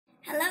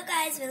Hello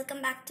guys, welcome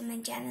back to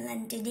my channel,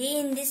 and today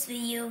in this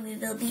video we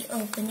will be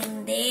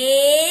opening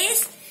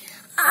this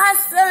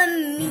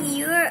awesome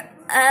your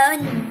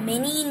own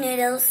mini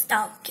noodle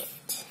stock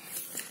kit.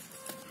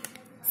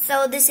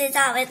 So this is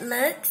how it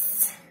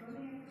looks,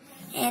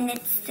 and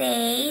it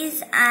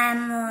says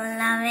I'm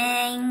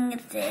loving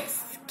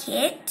this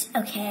kit.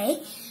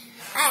 Okay,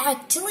 I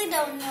actually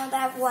don't know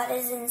that what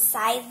is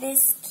inside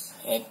this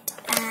kit,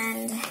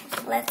 and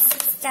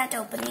let's start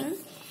opening.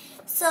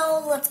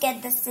 So let's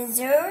get the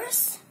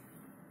scissors.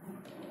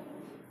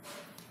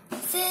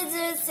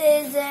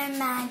 Scissor,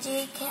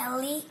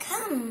 magically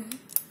come.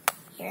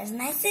 Here's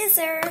my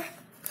scissor.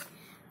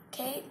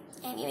 Okay,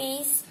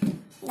 anyways,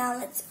 now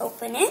let's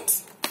open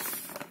it.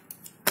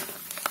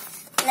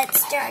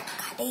 Let's start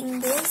cutting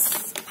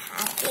this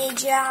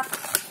package up.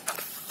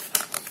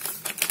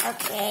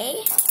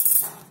 Okay,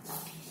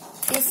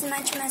 this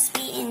much must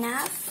be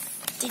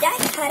enough. Did I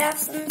cut off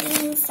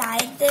something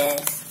inside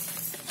this?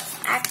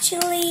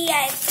 Actually,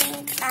 I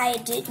think I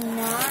did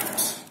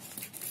not.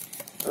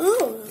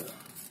 Ooh.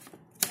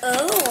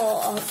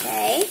 Oh,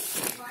 okay.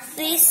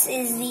 This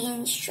is the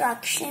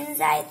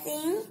instructions, I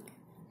think.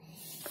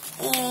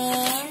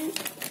 And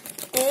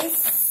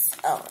this,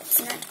 oh, it's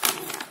not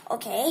coming out.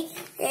 Okay.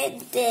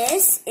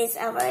 This is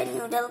our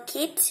noodle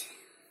kit.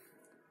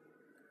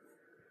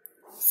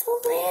 So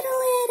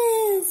little it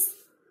is.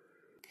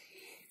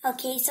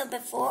 Okay, so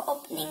before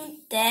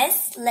opening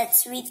this,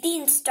 let's read the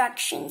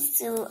instructions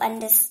to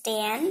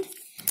understand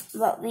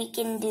what we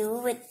can do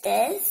with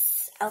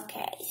this.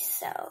 Okay,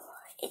 so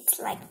it's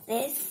like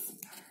this.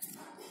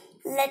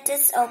 Let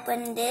us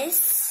open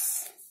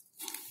this.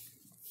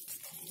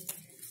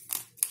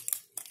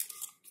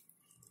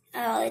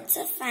 Oh, it's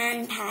a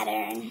fan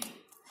pattern.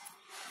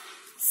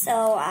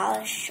 So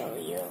I'll show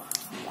you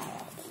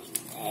while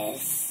opening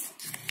this.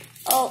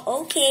 Oh,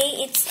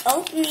 okay, it's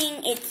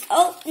opening.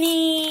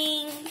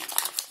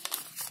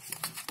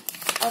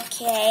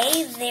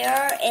 Okay,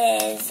 there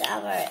is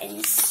our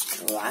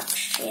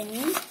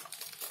instruction.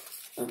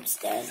 Oops,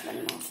 there's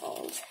one more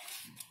fold.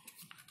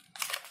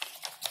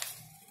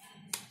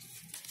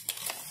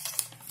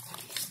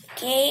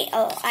 Okay,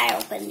 oh, I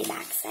opened the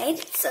back side.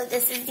 So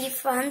this is the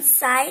front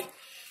side,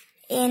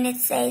 and it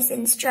says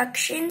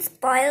instructions.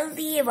 Boil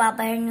the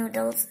rubber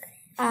noodles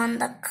on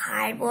the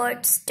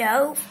cardboard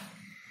stove.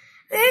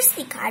 Where's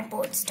the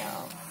cardboard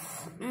stove?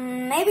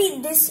 Maybe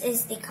this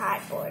is the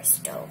cardboard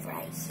stove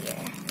right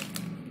here.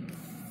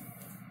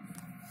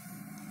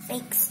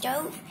 Fake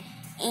stove.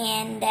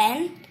 And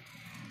then,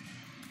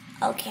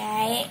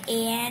 okay,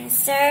 and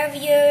serve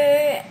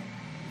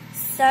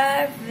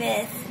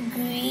with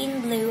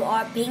green, blue,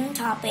 or pink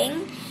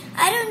topping.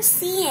 I don't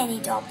see any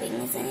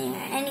toppings in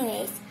here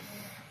anyways.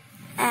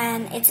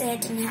 And it's a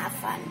hit and have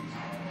fun.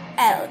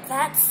 Oh,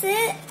 that's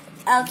it?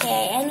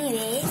 Okay,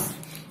 anyways.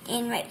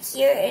 And right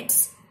here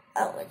it's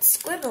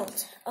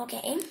scribbled.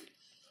 Okay.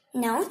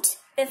 Note,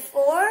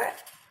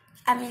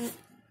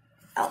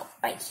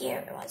 right here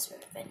it was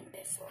written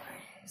before.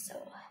 So,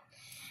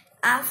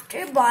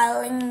 after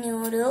boiling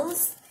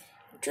noodles,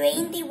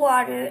 drain the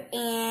water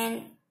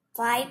and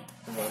wipe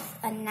with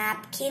a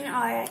napkin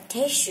or a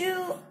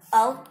tissue.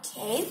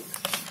 Okay.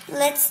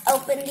 Let's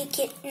open the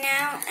kit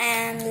now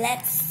and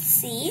let's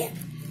see.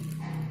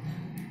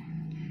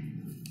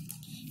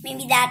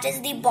 Maybe that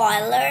is the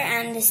boiler,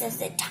 and this is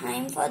the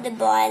time for the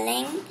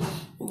boiling.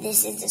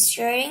 This is the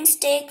stirring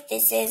stick.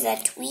 This is a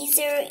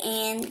tweezer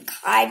and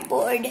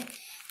cardboard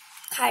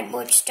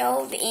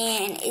stove.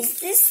 And is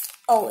this?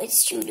 Oh,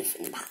 it's two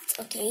different parts.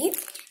 Okay.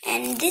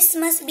 And this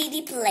must be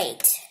the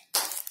plate.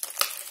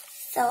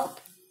 So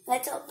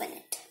let's open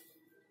it.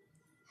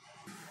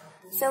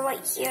 So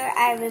right here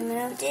I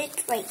removed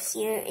it. Right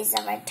here is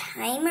our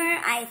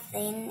timer, I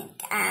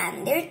think,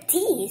 and their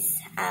teeth.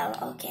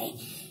 Oh, okay.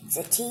 It's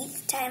a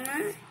teeth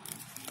timer.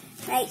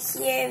 Right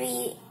here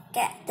we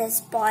get the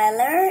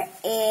spoiler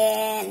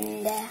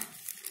and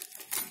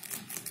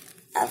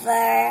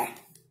our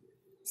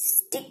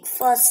stick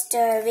for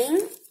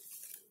stirring,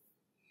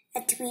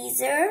 a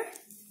tweezer,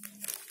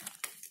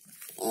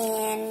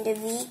 and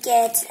we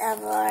get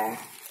our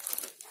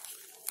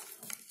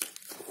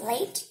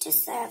plate to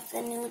serve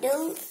the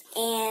noodles,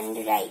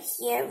 and right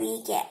here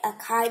we get a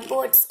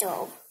cardboard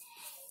stove.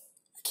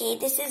 Okay,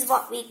 this is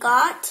what we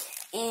got,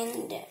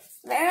 and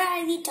where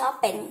are the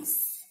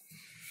toppings?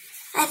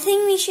 I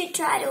think we should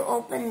try to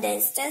open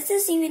this. Does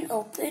this even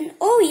open?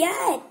 Oh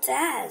yeah, it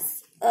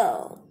does.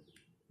 Oh.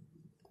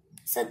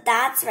 So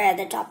that's where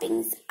the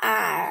toppings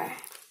are.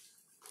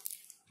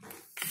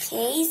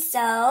 Okay,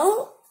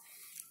 so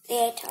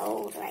they're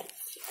told right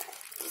here.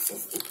 This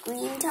is the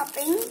green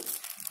topping.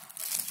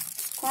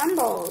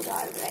 Crumbled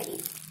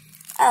already.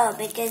 Oh,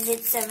 because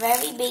it's a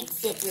very big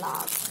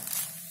ziploc.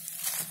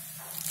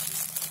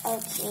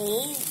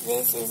 Okay,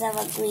 this is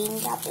our green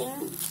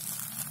topping.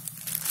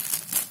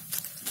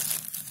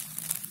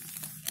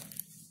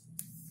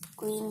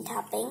 Green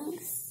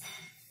toppings.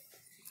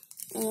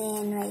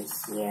 And right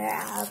here,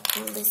 I'll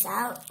pull this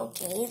out.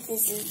 Okay,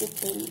 this is the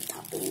pink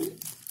topping.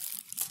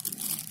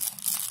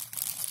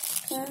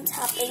 pink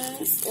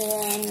toppings,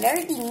 and where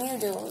are the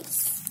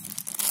noodles?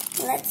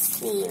 Let's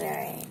see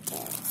where it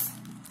is.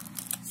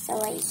 So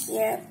right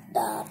here,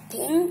 the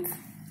pink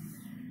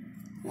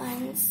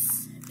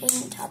ones,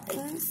 pink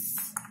toppings,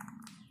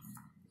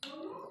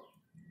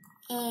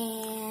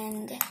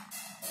 and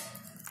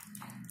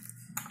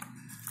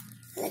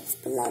let's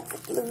pull out the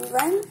blue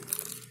one.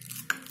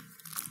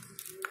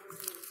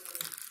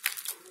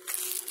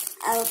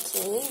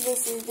 Okay,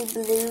 this is the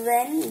blue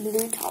one,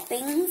 blue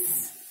toppings.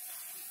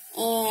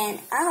 And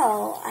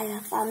oh, I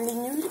have found the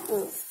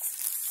noodles.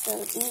 So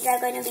these are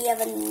going to be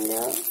our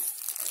noodles.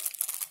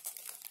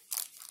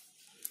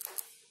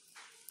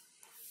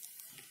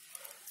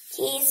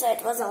 Okay, so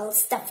it was all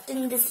stuffed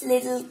in this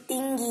little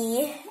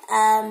thingy.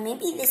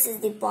 Maybe this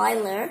is the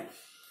boiler.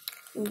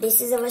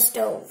 This is our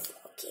stove.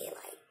 Okay,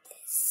 like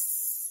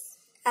this.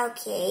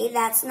 Okay,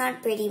 that's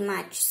not pretty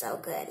much so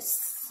good.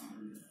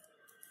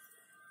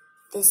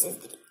 This is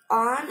the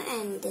on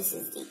and this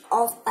is the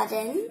off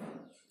button.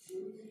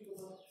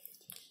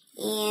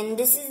 And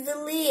this is the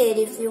lid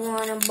if you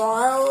want to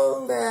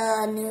boil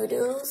the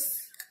noodles.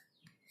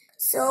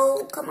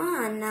 So come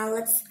on, now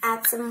let's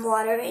add some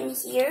water in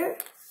here.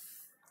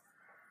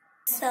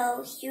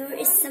 So here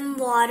is some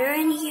water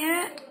in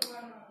here.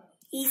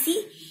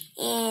 Easy.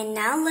 And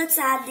now let's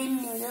add the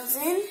noodles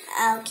in.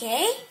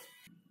 Okay.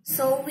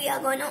 So we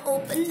are going to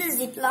open the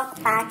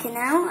Ziploc bag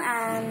now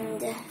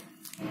and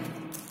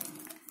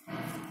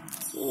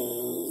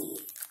okay,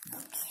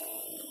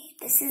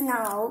 this is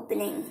now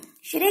opening.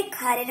 Should I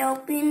cut it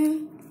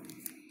open?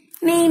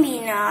 Maybe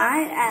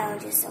not. I'll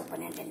just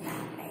open it in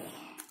that way.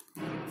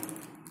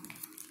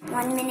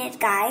 1 minute,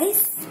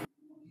 guys.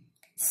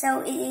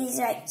 So it is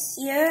right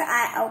here.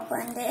 I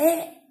opened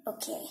it.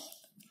 Okay.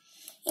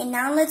 And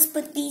now let's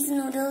put these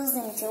noodles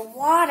into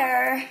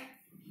water.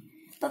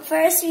 But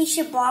first we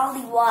should boil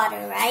the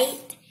water,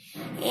 right?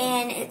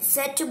 And it's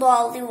set to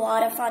boil the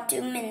water for 2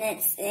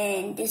 minutes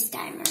in this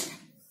timer.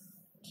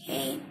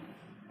 Okay.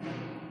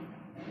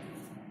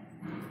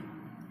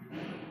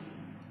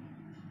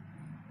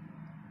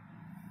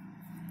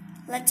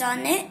 Let's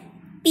on it.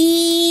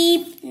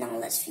 Beep. Now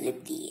let's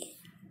flip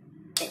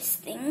this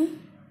thing.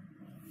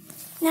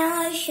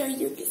 Now I'll show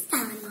you this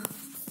timer.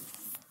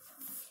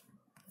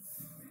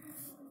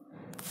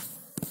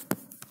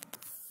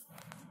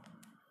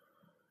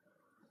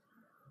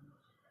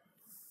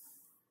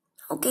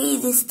 Okay,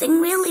 this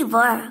thing really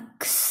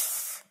works.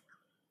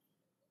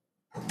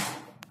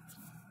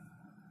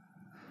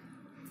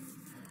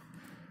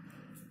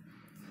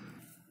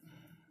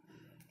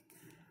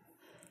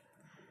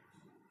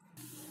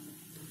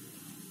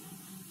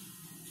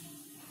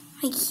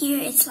 Right here,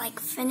 it's like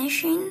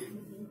finishing.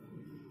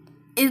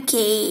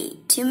 Okay,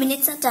 2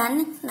 minutes are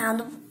done. Now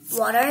the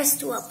water is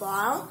to a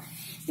boil.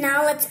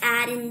 Now let's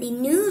add in the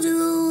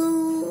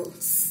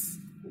noodles.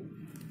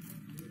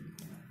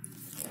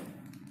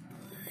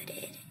 Put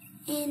it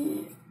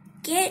in.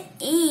 Get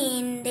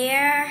in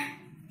there.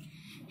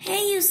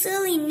 Hey, you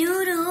silly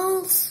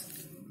noodles.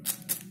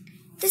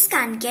 This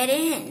can't get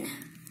in.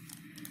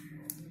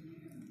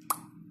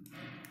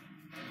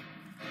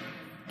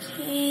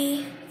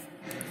 Okay.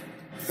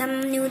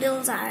 Some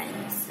noodles are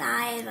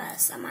inside, but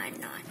some are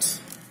not.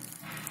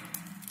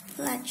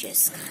 Let's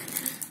just kind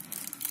of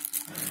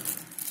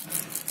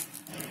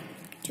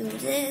do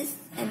this,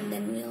 and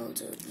then we'll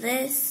do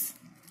this.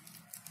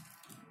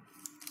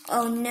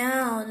 Oh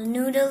no, the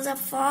noodles are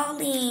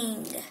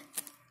falling.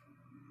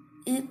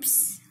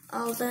 Oops,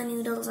 all the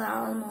noodles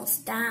are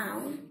almost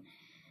down.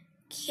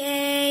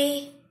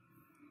 Okay,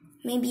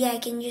 maybe I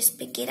can just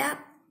pick it up.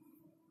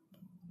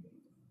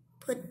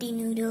 Put the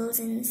noodles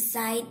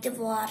inside the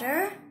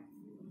water.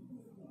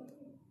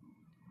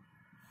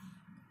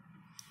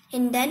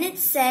 And then it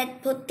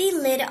said put the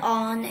lid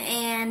on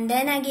and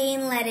then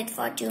again let it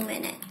for 2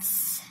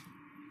 minutes.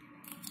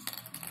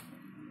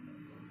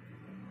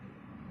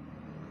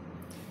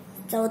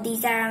 So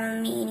these are our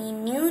mini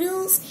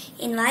noodles,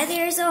 and why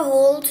there's a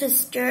hole to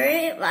stir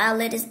it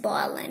while it is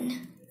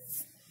boiling.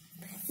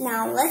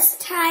 Now let's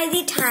try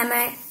the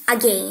timer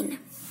again.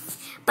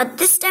 But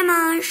this time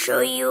I'll show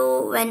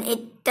you when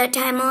the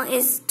timer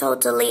is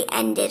totally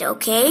ended,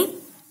 okay?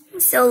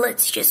 So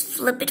let's just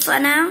flip it for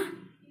now.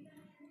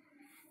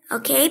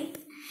 Okay,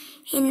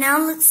 and now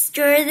let's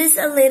stir this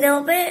a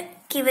little bit.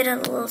 Give it a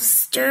little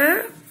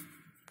stir.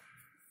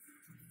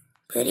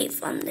 Put it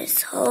from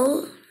this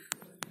hole.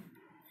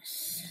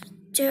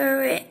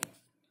 Stir it.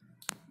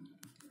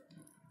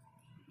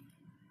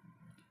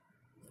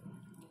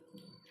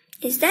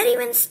 Is that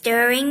even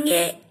stirring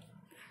it?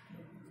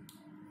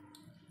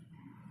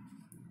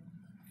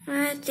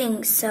 I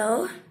think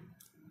so.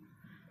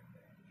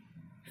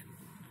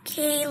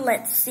 Okay,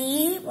 let's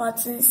see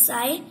what's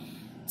inside.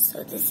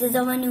 So this is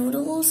our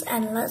noodles,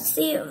 and let's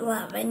see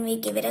when we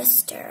give it a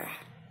stir.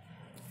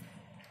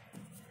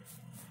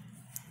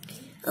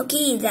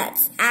 Okay,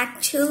 that's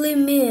actually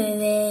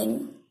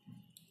moving.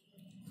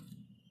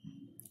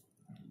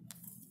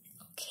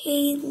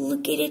 Okay,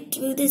 look at it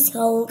through this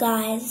hole,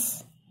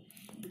 guys,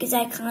 because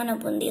I can't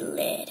open the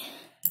lid.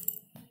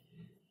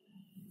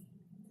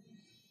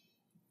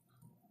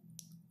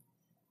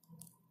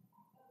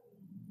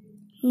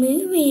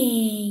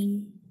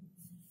 moving.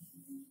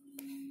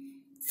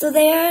 So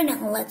there,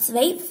 now let's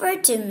wait for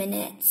 2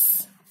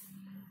 minutes.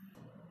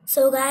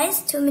 So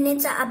guys, 2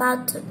 minutes are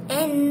about to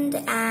end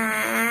and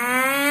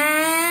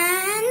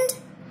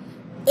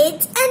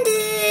it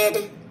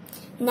ended.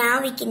 Now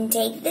we can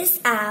take this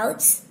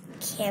out.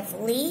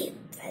 Carefully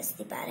press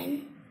the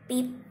button.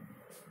 Beep.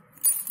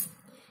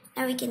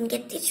 Now we can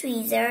get the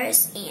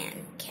tweezers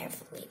and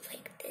carefully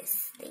pick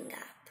this thing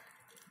up.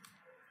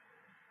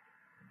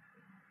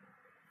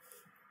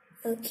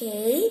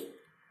 Okay.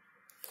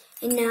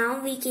 And now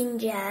we can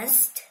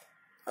just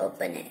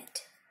open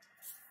it.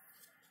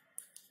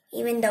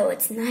 Even though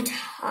it's not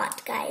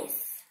hot,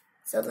 guys.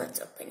 So let's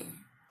open it.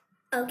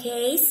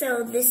 Okay,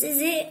 so this is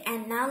it.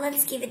 And now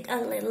let's give it a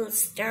little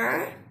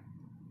stir.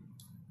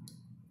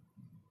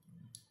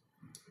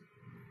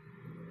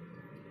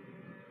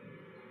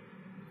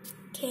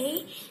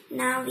 Okay,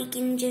 now we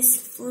can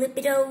just flip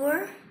it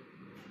over.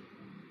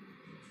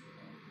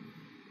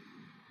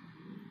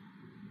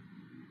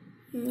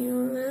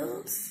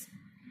 Noodles.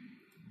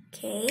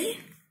 Okay,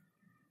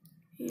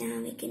 now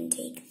we can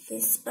take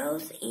this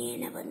both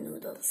and our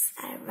noodles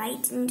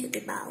right into the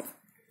bowl.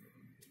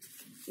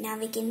 Now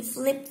we can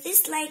flip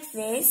this like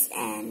this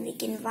and we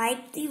can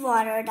wipe the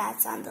water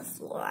that's on the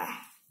floor.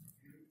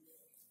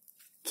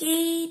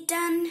 Okay,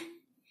 done.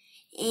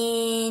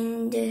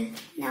 And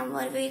now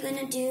what we're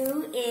gonna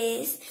do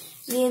is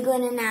we're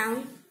gonna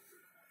now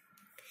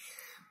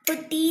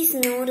put these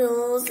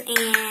noodles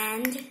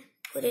and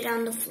put it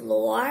on the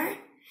floor.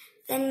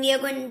 Then we are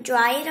going to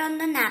dry it on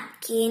the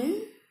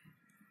napkin.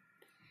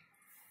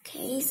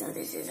 Okay, so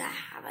this is, I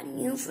have a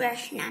new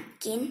fresh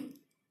napkin.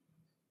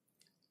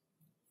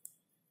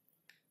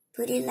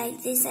 Put it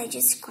like this, I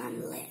just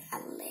crumble it a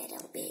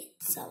little bit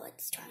so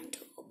it's trying to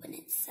open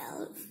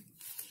itself.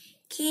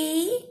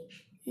 Okay,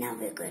 now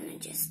we're going to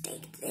just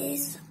take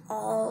this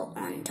all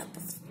on top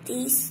of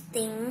this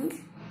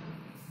thing.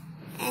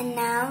 And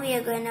now we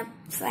are going to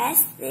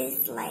press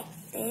this like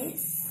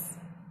this.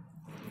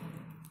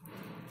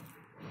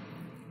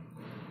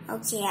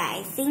 Okay,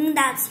 I think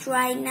that's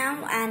dry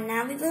now, and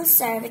now we will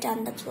serve it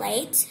on the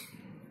plate.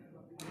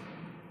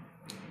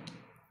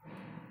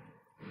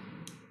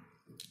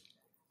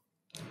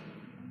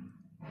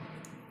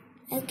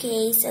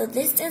 Okay, so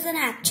this doesn't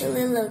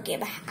actually look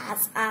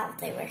as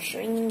they were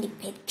showing in the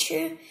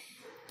picture,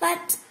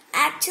 but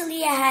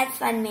actually I had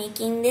fun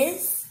making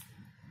this.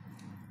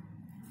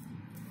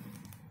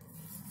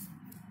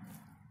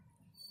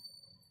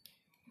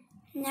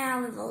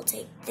 Now we will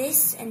take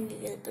this and we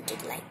will put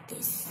it like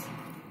this.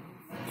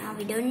 Now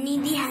we don't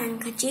need the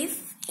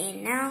handkerchief,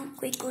 and now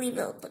quickly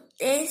we'll put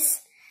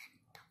this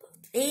on top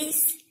of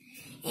this.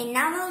 And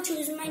now I'll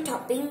choose my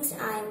toppings.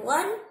 I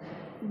want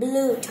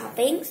blue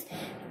toppings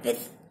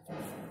with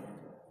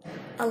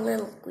a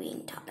little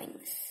green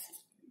toppings.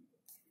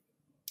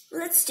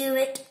 Let's do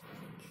it.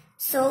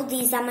 So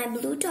these are my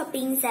blue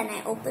toppings and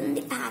I opened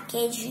the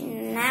package.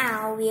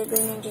 Now we are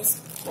going to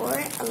just pour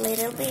a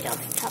little bit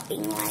of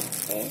topping like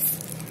this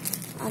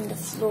on the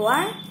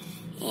floor.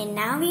 And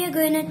now we are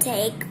going to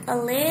take a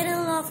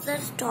little of the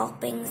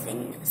toppings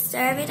and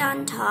serve it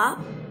on top.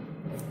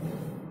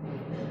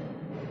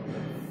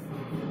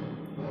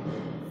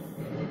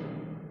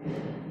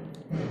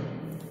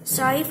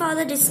 Sorry for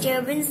the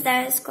disturbance,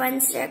 there is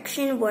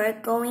construction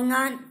work going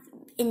on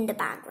in the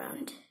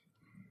background.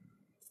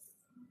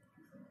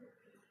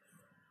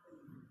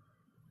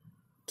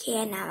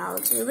 Okay, now I'll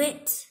do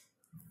it.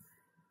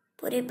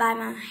 Put it by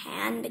my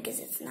hand because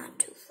it's not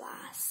too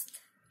fast.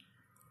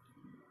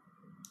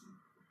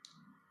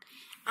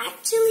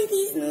 Actually,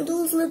 these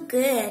noodles look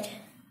good.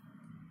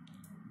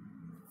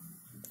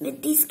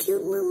 With these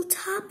cute little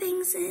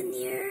toppings in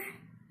here.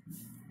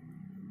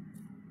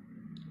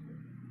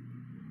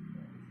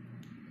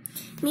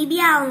 Maybe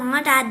I'll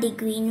not add the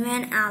green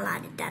one. I'll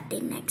add it at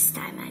the next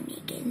time I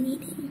make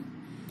anything.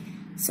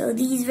 So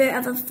these were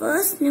our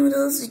first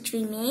noodles which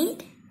we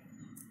made.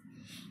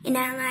 And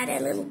I'll add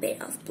a little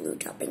bit of blue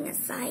topping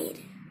aside.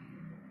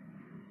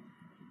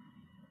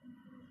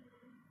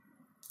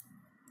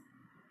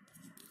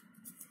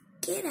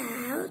 Get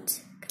out.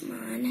 Come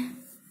on.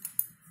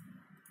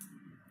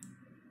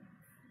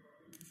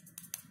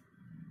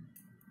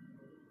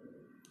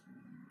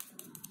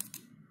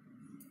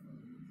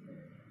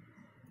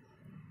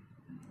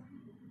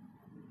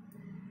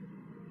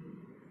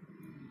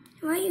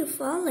 Why are you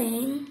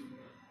falling?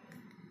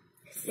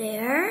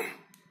 There.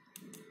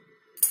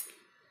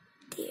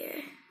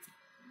 There.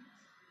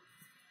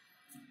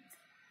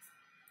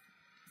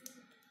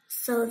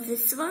 So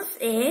this was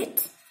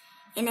it.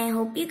 And I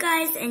hope you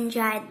guys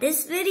enjoyed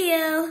this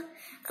video.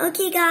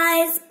 Okay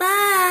guys,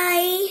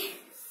 bye!